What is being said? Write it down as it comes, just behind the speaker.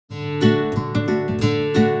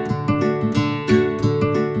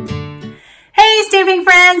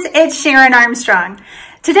it's Sharon Armstrong.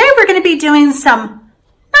 Today we're going to be doing some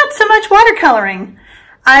not so much watercoloring.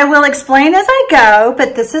 I will explain as I go,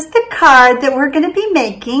 but this is the card that we're going to be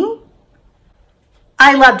making.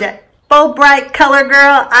 I loved it. Bold, bright color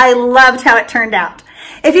girl. I loved how it turned out.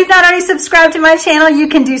 If you've not already subscribed to my channel, you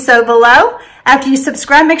can do so below. After you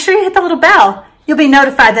subscribe, make sure you hit the little bell. You'll be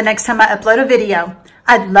notified the next time I upload a video.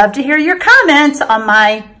 I'd love to hear your comments on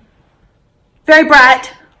my very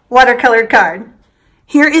bright watercolored card.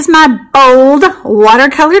 Here is my bold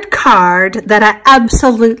watercolored card that I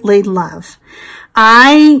absolutely love.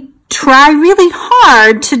 I try really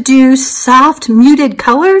hard to do soft muted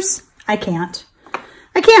colors. I can't.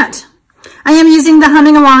 I am using the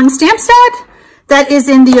Humming Along stamp set that is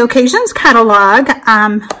in the Occasions catalog.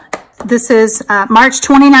 This is March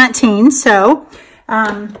 2019, so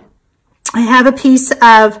I have a piece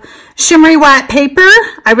of shimmery white paper.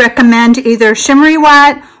 I recommend either shimmery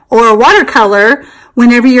white or watercolor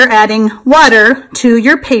whenever you're adding water to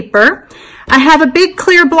your paper. I have a big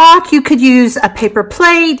clear block. You could use a paper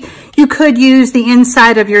plate. You could use the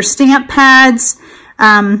inside of your stamp pads.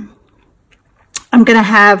 I'm going to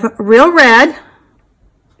have Real Red,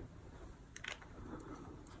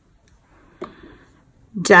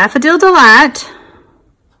 Daffodil Delight,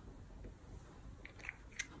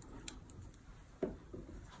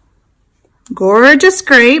 Gorgeous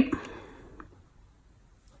Grape,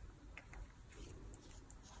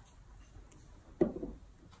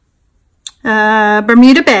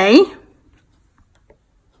 Bermuda Bay,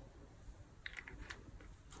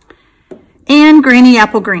 and Granny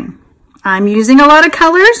Apple Green. I'm using a lot of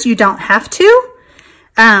colors. You don't have to.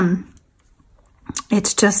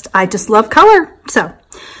 It's just, I just love color. So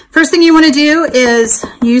first thing you want to do is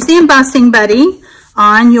use the embossing buddy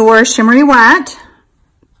on your shimmery white.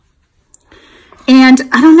 And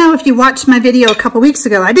I don't know if you watched my video a couple weeks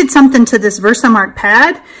ago. I did something to this Versamark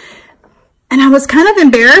pad and I was kind of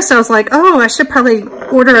embarrassed. I was like, oh, I should probably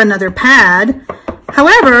order another pad.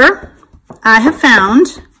 However, I have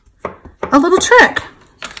found a little trick.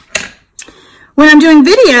 When I'm doing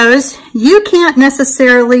videos, you can't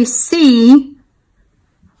necessarily see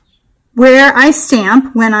where I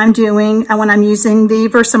stamp when I'm using the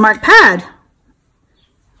Versamark pad.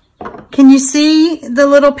 Can you see the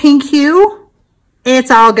little pink hue?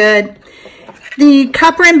 It's all good. The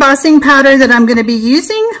copper embossing powder that I'm going to be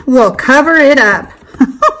using will cover it up.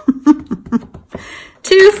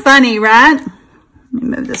 Too funny, right? Let me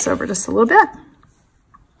move this over just a little bit.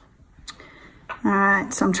 All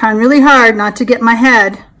right, so I'm trying really hard not to get my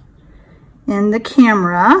head in the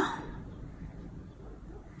camera.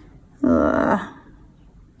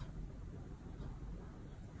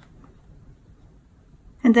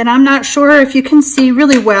 And then I'm not sure if you can see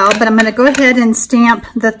really well, but I'm going to go ahead and stamp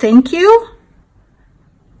the thank you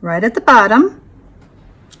right at the bottom.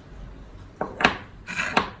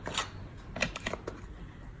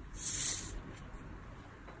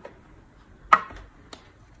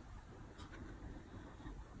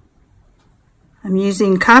 I'm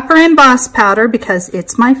using copper emboss powder because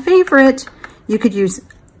it's my favorite. You could use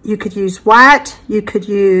white, you could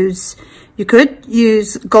use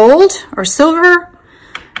gold or silver,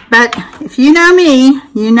 but if you know me,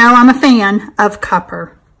 you know I'm a fan of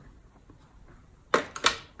copper.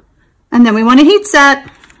 And then we want to heat set.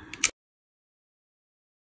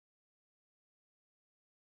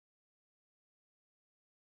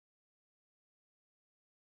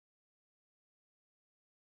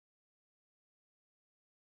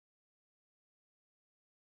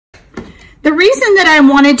 The reason that I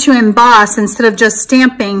wanted to emboss instead of just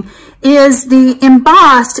stamping is the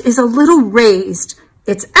embossed is a little raised.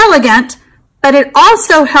 It's elegant, but it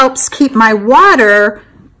also helps keep my water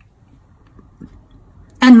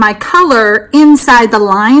and my color inside the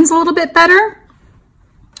lines a little bit better.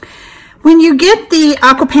 When you get the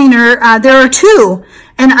aqua painter, there are two,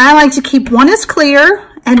 and I like to keep one as clear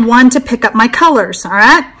and one to pick up my colors, all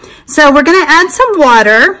right? So we're gonna add some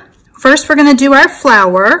water. First, we're gonna do our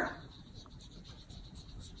flower.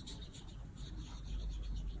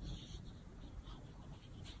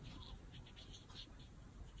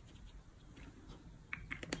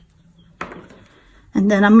 And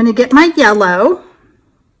then I'm going to get my yellow,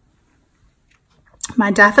 my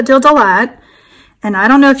Daffodil Delight, and I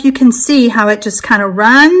don't know if you can see how it just kind of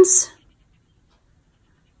runs.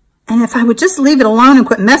 And if I would just leave it alone and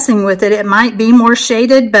quit messing with it, it might be more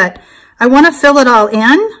shaded, but I want to fill it all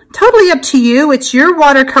in. Totally up to you. It's your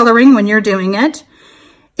watercoloring when you're doing it.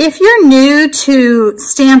 If you're new to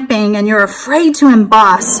stamping and you're afraid to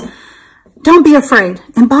emboss, don't be afraid.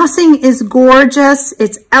 Embossing is gorgeous.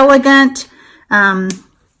 It's elegant.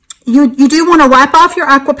 You do want to wipe off your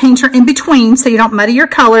aqua painter in between so you don't muddy your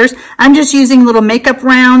colors. I'm just using little makeup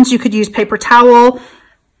rounds. You could use paper towel.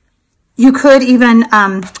 You could even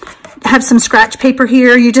have some scratch paper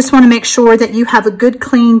here. You just want to make sure that you have a good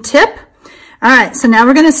clean tip. All right, so now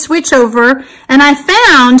we're going to switch over. And I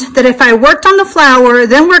found that if I worked on the flower,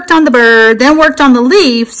 then worked on the bird, then worked on the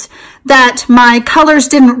leaves, that my colors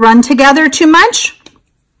didn't run together too much,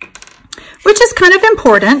 which is kind of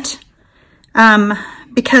important.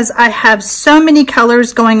 Because I have so many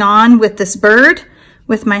colors going on with this bird,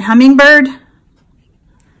 with my hummingbird.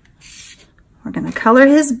 We're going to color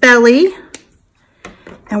his belly,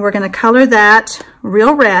 and we're going to color that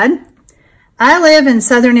real red. I live in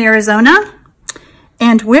southern Arizona,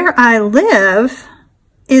 and where I live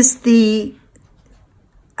is the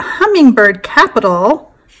Hummingbird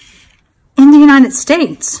Capital in the United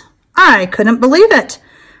States. I couldn't believe it.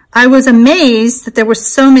 I was amazed that there were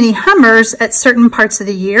so many hummers at certain parts of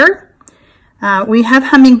the year. We have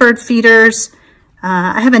hummingbird feeders.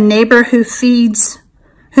 I have a neighbor who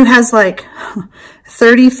has like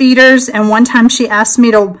 30 feeders, and one time she asked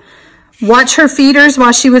me to watch her feeders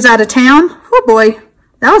while she was out of town. Oh boy,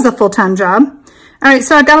 that was a full-time job. All right,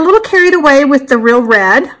 so I got a little carried away with the real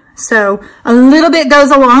red, so a little bit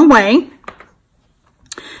goes a long way.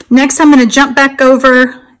 Next, I'm going to jump back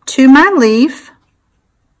over to my leaf.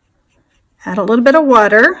 Add a little bit of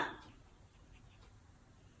water.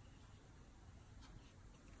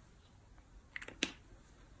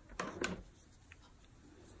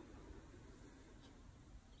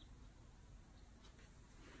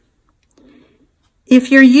 If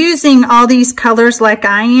you're using all these colors like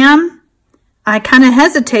I am, I kind of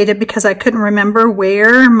hesitated because I couldn't remember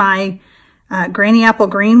where my granny apple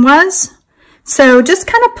green was. So just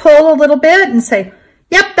kind of pull a little bit and say,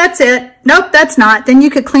 yep, that's it. Nope, that's not. Then you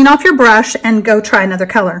could clean off your brush and go try another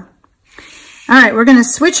color. All right, we're going to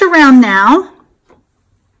switch around now.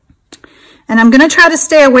 And I'm going to try to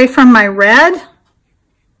stay away from my red.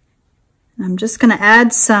 I'm just going to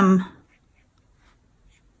add some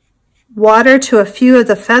water to a few of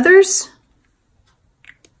the feathers.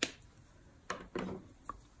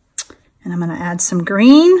 And I'm going to add some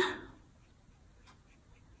green.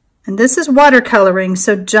 And this is watercoloring,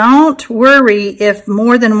 so don't worry if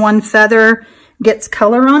more than one feather gets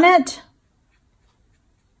color on it.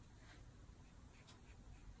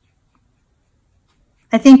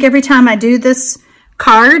 I think every time I do this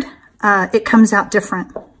card, it comes out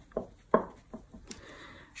different. All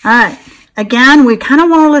right, again, we kind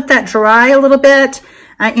of want to let that dry a little bit.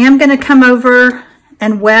 I am going to come over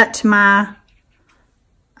and wet my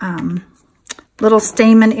little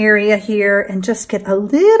stamen area here and just get a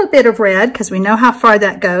little bit of red because we know how far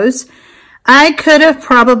that goes. I could have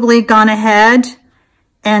probably gone ahead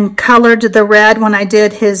and colored the red when I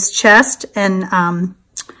did his chest and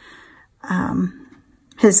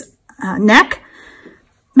his neck.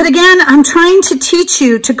 But again, I'm trying to teach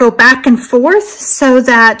you to go back and forth so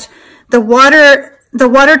that the water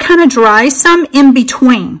kind of dries some in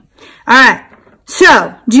between. All right.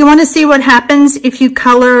 So, do you want to see what happens if you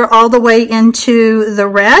color all the way into the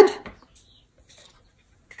red?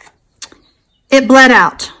 It bled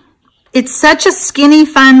out. It's such a skinny,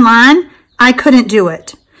 fine line, I couldn't do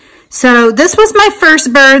it. So, this was my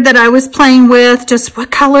first bird that I was playing with. Just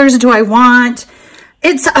what colors do I want?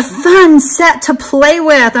 It's a fun set to play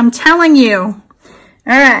with, I'm telling you. All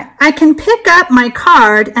right, I can pick up my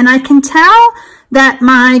card and I can tell that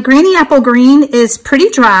my granny apple green is pretty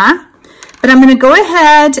dry. But I'm going to go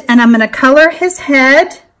ahead and I'm going to color his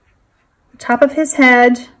head, the top of his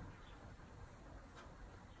head,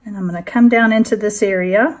 and I'm going to come down into this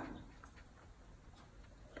area.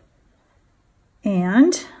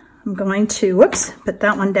 And I'm going to, whoops, put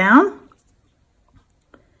that one down.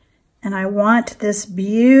 And I want this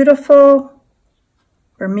beautiful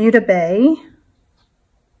Bermuda Bay.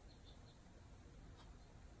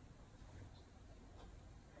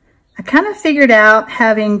 I kind of figured out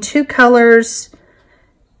having two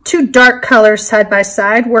dark colors side by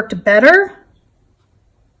side worked better.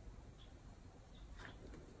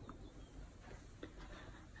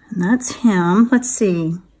 And that's him. Let's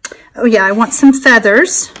see. Oh yeah, I want some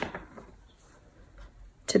feathers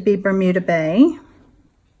to be Bermuda Bay.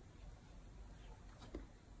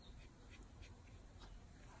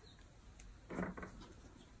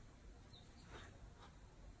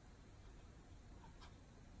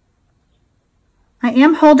 I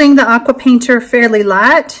am holding the aqua painter fairly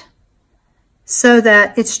light so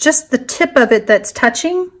that it's just the tip of it that's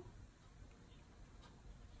touching.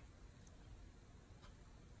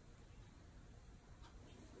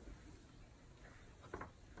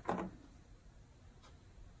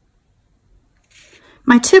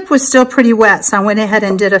 My tip was still pretty wet, so I went ahead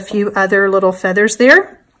and did a few other little feathers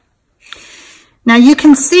there. Now you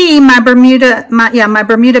can see my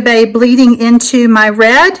Bermuda Bay bleeding into my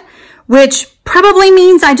red, which probably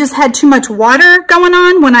means I just had too much water going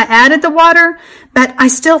on when I added the water, but I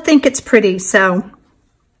still think it's pretty. So,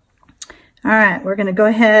 all right, we're gonna go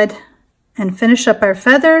ahead and finish up our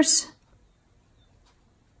feathers.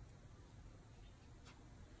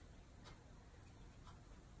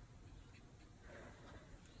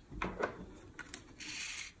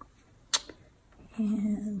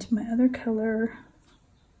 And my other color.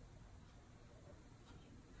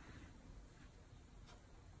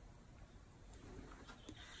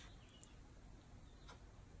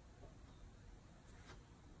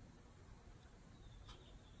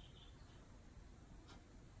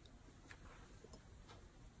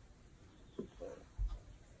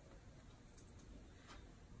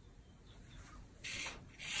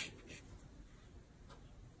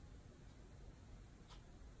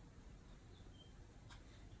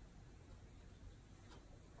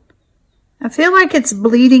 I feel like it's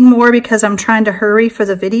bleeding more because I'm trying to hurry for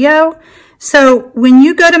the video. So when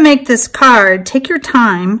you go to make this card, take your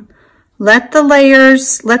time, let the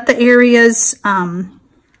layers, let the areas,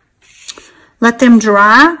 let them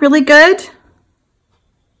dry really good.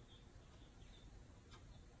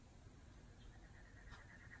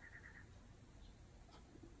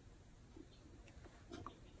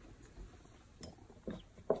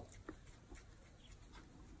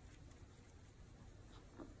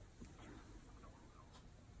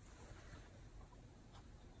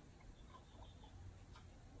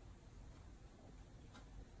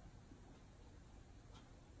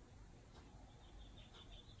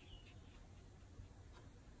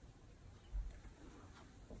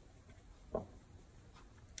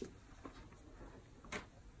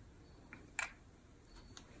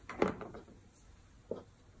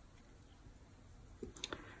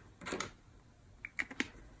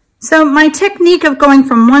 So my technique of going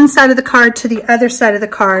from one side of the card to the other side of the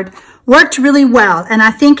card worked really well. And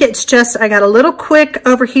I think it's just, I got a little quick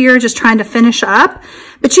over here just trying to finish up.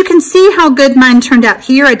 But you can see how good mine turned out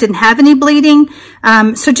here. I didn't have any bleeding.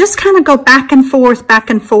 So just kind of go back and forth,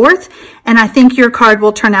 and I think your card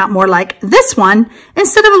will turn out more like this one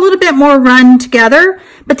instead of a little bit more run together.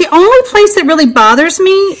 But the only place that really bothers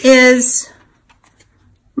me is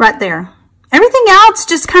right there. Everything else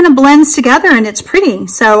just kind of blends together and it's pretty.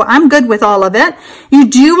 So I'm good with all of it. You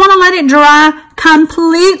do want to let it dry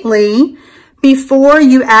completely before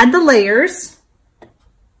you add the layers.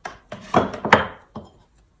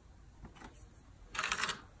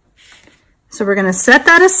 So we're going to set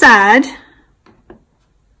that aside.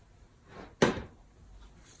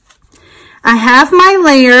 I have my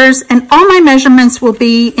layers and all my measurements will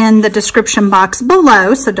be in the description box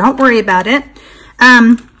below, so don't worry about it.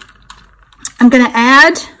 I'm going to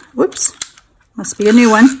add, whoops, must be a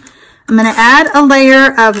new one. I'm going to add a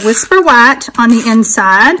layer of Whisper White on the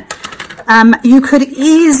inside. You could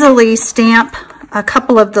easily stamp a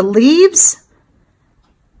couple of the leaves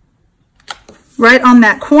right on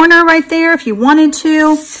that corner right there if you wanted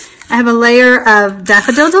to. I have a layer of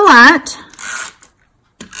Daffodil Delight.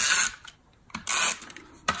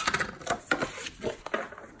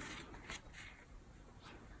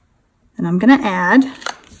 And I'm going to add.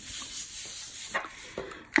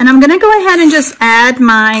 And I'm going to go ahead and just add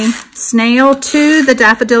my snail to the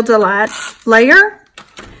Daffodil Delight layer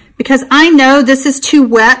because I know this is too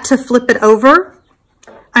wet to flip it over.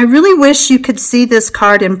 I really wish you could see this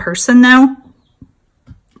card in person though.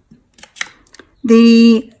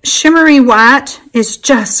 The shimmery white is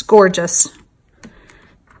just gorgeous.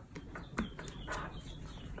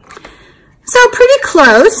 So pretty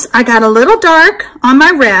close. I got a little dark on my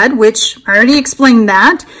red, which I already explained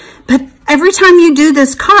that. But every time you do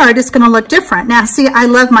this card, it's going to look different. Now, see, I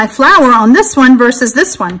love my flower on this one versus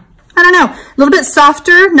this one. I don't know, a little bit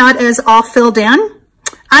softer, not as all filled in.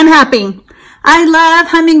 I'm happy. I love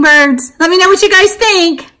hummingbirds. Let me know what you guys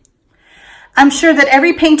think. I'm sure that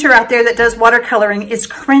every painter out there that does watercoloring is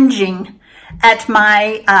cringing at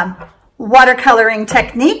my watercoloring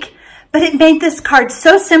technique, but it made this card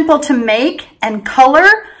so simple to make and color,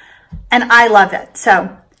 and I love it.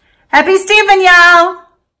 So, happy stamping, y'all.